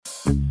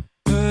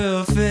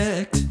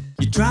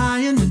try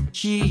and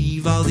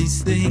achieve all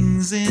these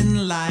things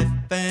in life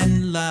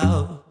and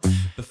love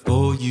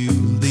before you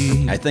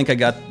leave. I think I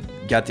got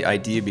the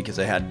idea because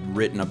I had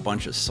written a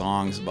bunch of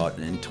songs about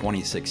it in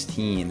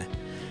 2016,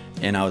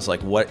 and I was like,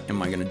 what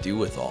am I going to do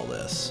with all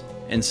this?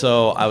 And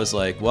so I was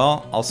like,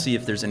 well, I'll see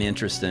if there's any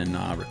interest in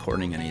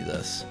recording any of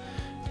this.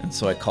 And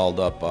so I called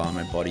up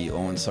my buddy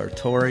Owen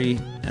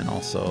Sartori and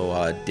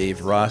also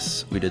Dave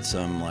Russ. We did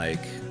some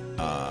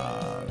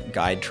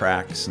guide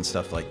tracks and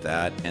stuff like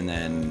that, and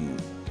then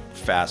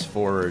fast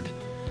forward,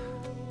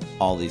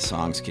 all these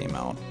songs came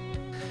out.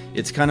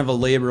 It's kind of a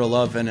labor of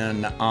love, and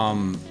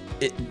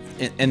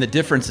the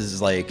difference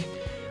is I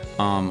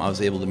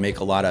was able to make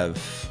a lot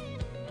of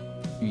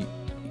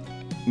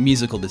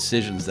musical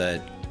decisions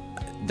that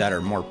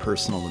are more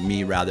personal to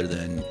me rather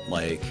than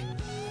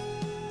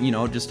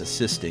just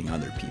assisting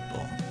other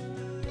people.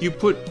 You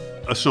put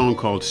a song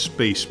called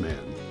Spaceman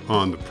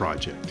on the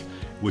project,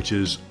 which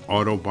is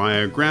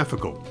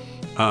autobiographical,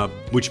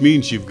 which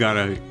means you've got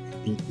to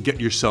get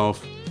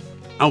yourself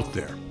out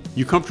there.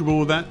 You comfortable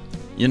with that?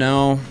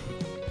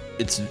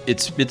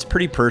 It's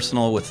pretty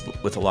personal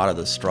with a lot of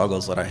the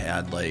struggles that I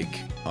had,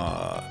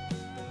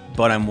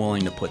 but I'm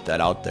willing to put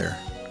that out there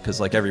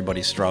because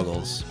everybody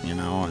struggles,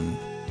 and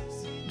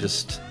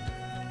just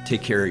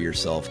take care of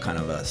yourself kind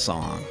of a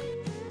song.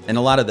 And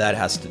a lot of that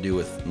has to do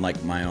with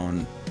my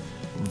own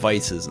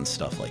vices and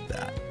stuff like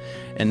that.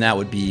 And that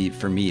would be,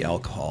 for me,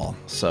 alcohol.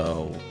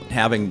 So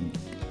having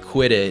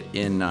quit it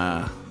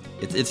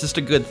it's just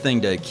a good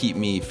thing to keep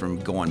me from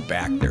going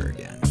back there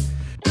again.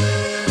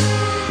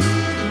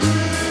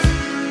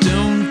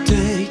 Don't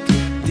take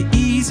the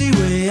easy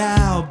way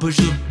out, push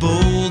the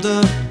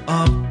boulder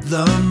up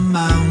the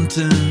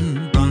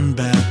mountain, run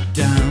back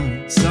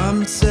down.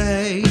 Some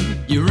say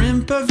you're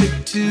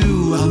imperfect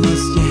too. How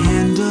must you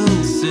handle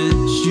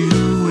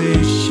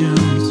situations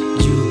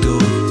you go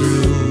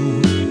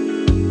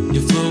through?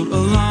 You float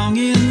along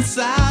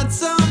inside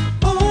some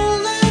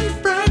old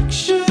and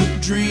fractured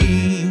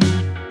dream.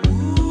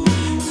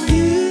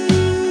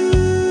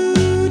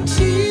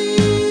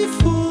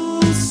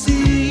 Beautiful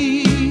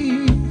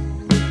scene.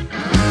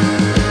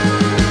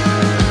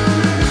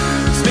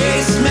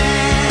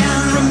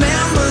 Spaceman,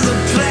 remember the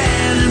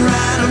plan and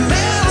write a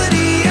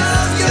melody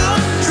of your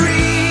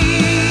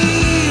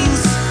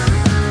dreams.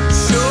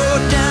 Show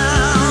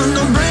down,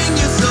 don't bring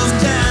yourself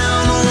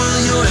down, or will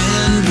your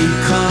end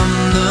become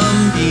the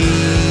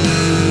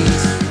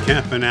means?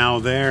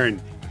 Campanale there,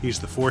 and he's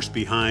the force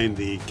behind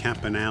the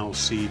Campanale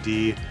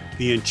CD,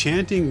 The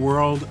Enchanting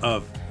World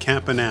of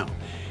Campanale.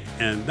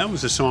 And that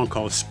was a song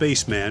called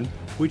Spaceman,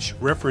 which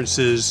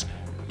references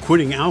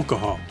quitting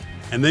alcohol.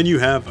 And then you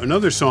have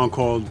another song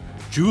called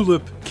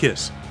Julep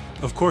Kiss.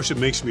 Of course, it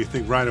makes me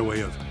think right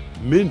away of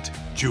mint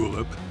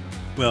julep.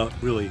 Well, it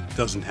really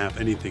doesn't have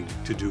anything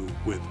to do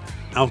with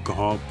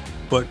alcohol.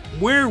 But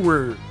where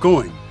we're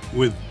going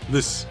with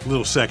this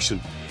little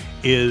section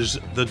is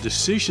the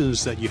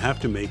decisions that you have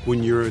to make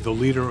when you're the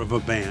leader of a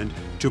band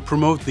to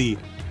promote the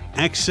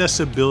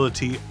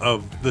accessibility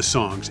of the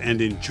songs. And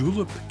in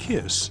Julep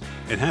Kiss,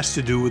 it has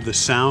to do with the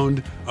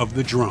sound of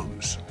the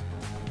drums.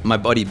 My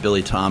buddy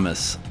Billy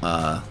Thomas,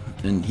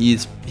 and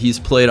he's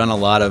played on a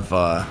lot of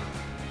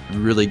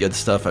really good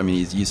stuff. I mean,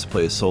 he's used to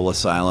play with Soul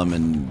Asylum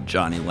and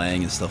Johnny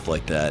Lang and stuff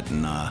like that.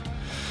 And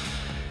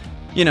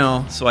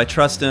so I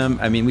trust him.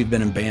 I mean, we've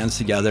been in bands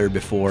together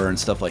before and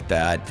stuff like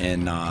that.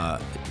 And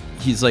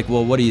he's like,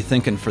 well, what are you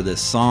thinking for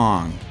this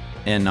song?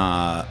 And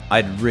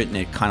I'd written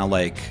it kind of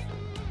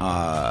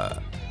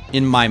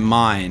in my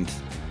mind,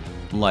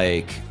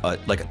 like a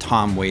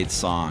Tom Waits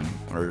song,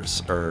 or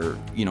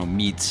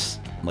meets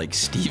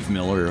Steve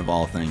Miller of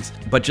all things.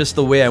 But just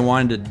the way I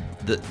wanted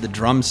the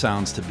drum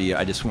sounds to be,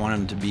 I just wanted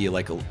them to be a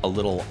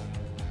little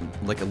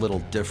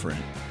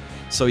different.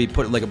 So he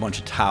put a bunch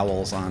of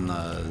towels on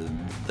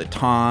the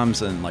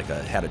toms and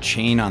had a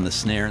chain on the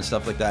snare and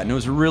stuff like that, and it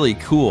was really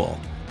cool.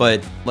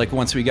 But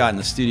once we got in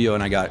the studio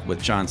and I got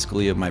with John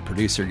Scalia, my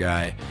producer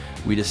guy,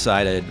 we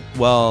decided,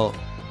 well,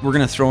 we're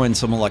gonna throw in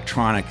some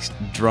electronic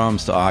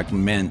drums to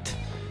augment,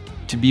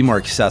 to be more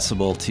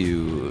accessible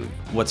to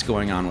what's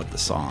going on with the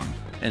song.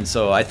 And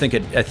so I think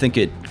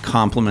it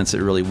complements it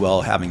really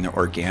well, having the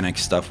organic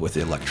stuff with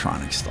the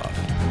electronic stuff.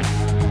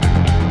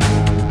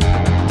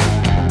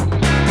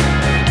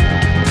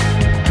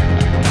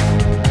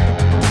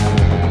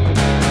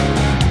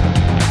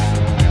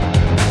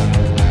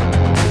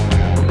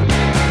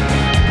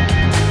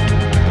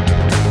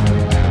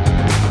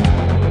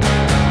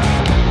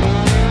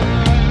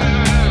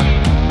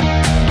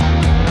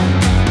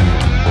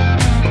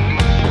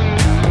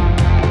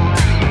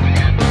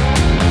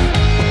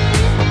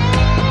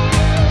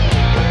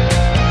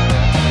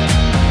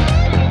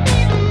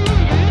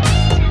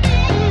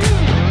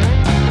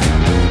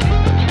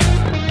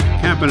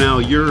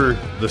 Campanale, you're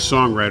the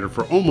songwriter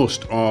for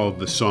almost all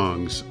the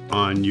songs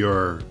on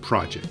your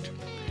project.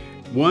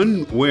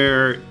 One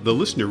where the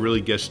listener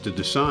really gets to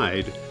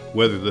decide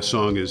whether the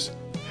song is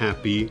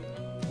happy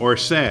or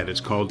sad.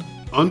 It's called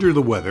Under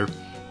the Weather.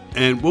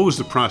 And what was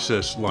the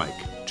process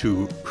like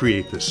to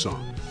create this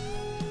song?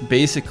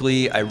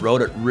 basically I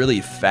wrote it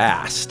really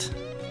fast.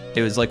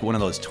 It was like one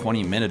of those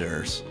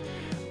 20-minuters.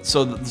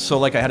 So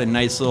like I had a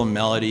nice little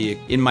melody.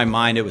 In my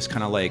mind, it was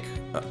kind of like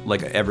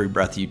every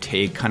breath you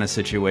take kind of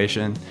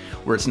situation,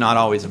 where it's not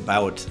always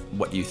about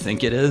what you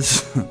think it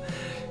is,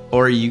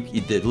 or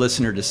the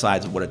listener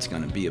decides what it's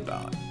going to be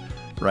about,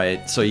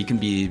 right? So you can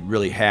be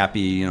really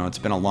happy, it's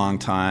been a long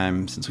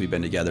time since we've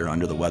been together,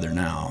 under the weather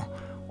now,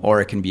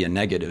 or it can be a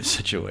negative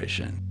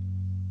situation.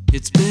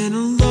 It's been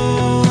a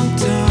long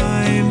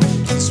time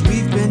since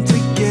we've been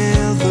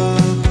together,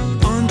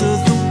 under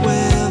the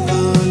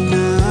weather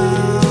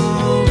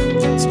now.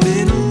 It's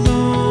been a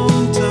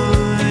long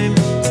time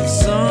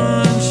since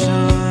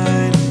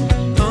sunshine,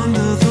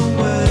 under the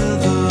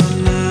weather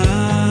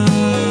now.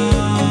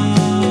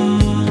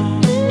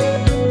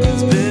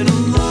 It's been a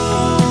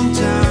long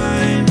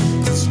time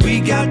since we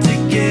got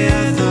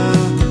together,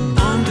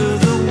 under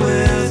the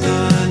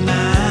weather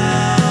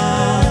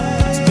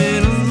now. It's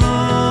been a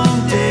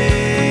long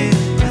day,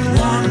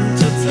 wanting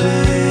to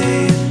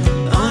play,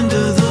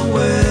 under the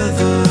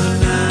weather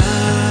now.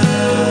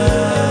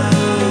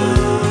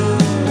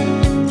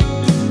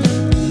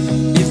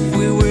 If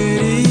we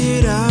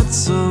waited out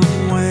some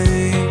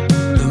way,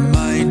 there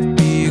might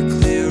be a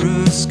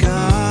clearer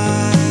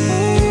sky.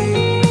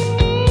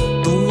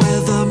 The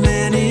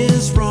weatherman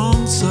is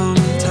wrong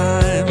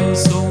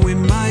sometimes, so we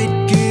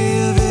might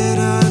give it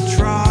a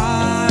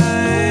try.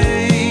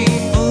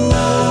 A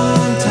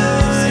long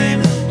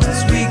time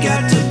since we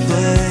got to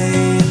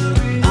play,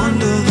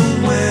 under the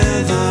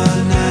weather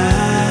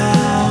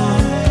now.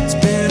 It's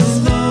been a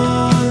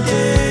long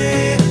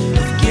day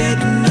of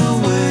getting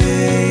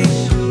away,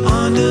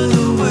 under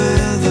the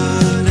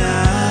weather now.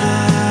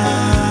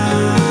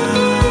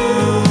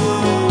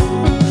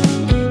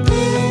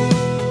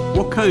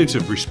 What kinds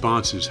of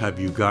responses have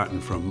you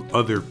gotten from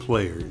other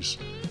players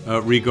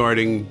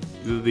regarding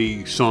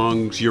the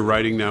songs you're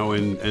writing now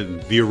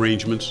and the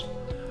arrangements?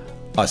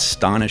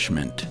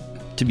 Astonishment,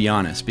 to be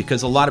honest,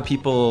 because a lot of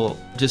people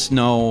just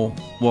know,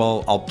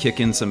 well, I'll kick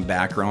in some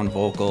background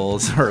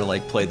vocals or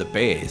like play the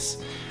bass,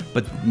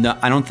 but no,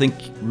 I don't think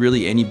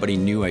really anybody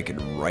knew I could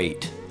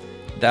write.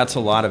 That's a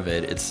lot of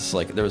it. It's just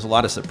like there was a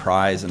lot of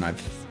surprise, and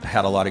I've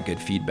had a lot of good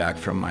feedback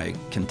from my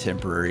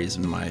contemporaries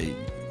and my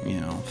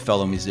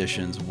fellow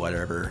musicians,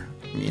 whatever.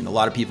 I mean, a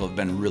lot of people have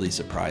been really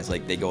surprised.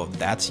 Like, they go,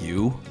 "That's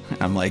you?"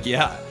 And I'm like,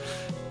 "Yeah."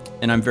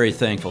 And I'm very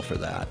thankful for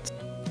that.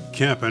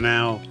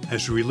 Campanile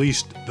has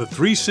released the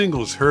 3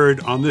 singles heard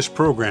on this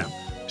program: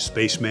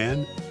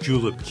 Spaceman,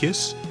 Julep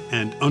Kiss,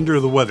 and Under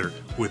the Weather,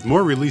 with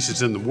more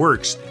releases in the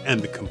works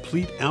and the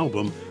complete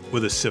album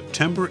with a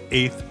September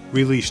 8th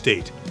release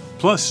date.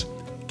 Plus,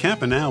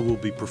 Campanile will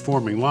be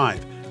performing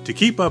live. To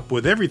keep up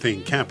with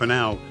everything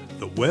Campanile,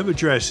 the web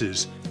address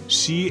is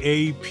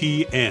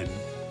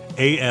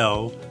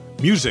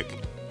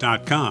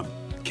CAPNALmusic.com.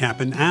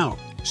 Campanile,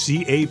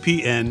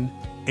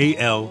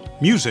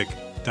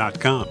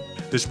 CAPNALmusic.com.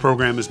 This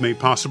program is made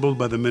possible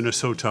by the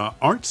Minnesota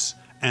Arts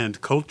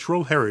and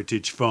Cultural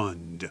Heritage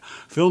Fund.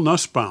 Phil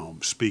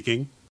Nusbaum speaking.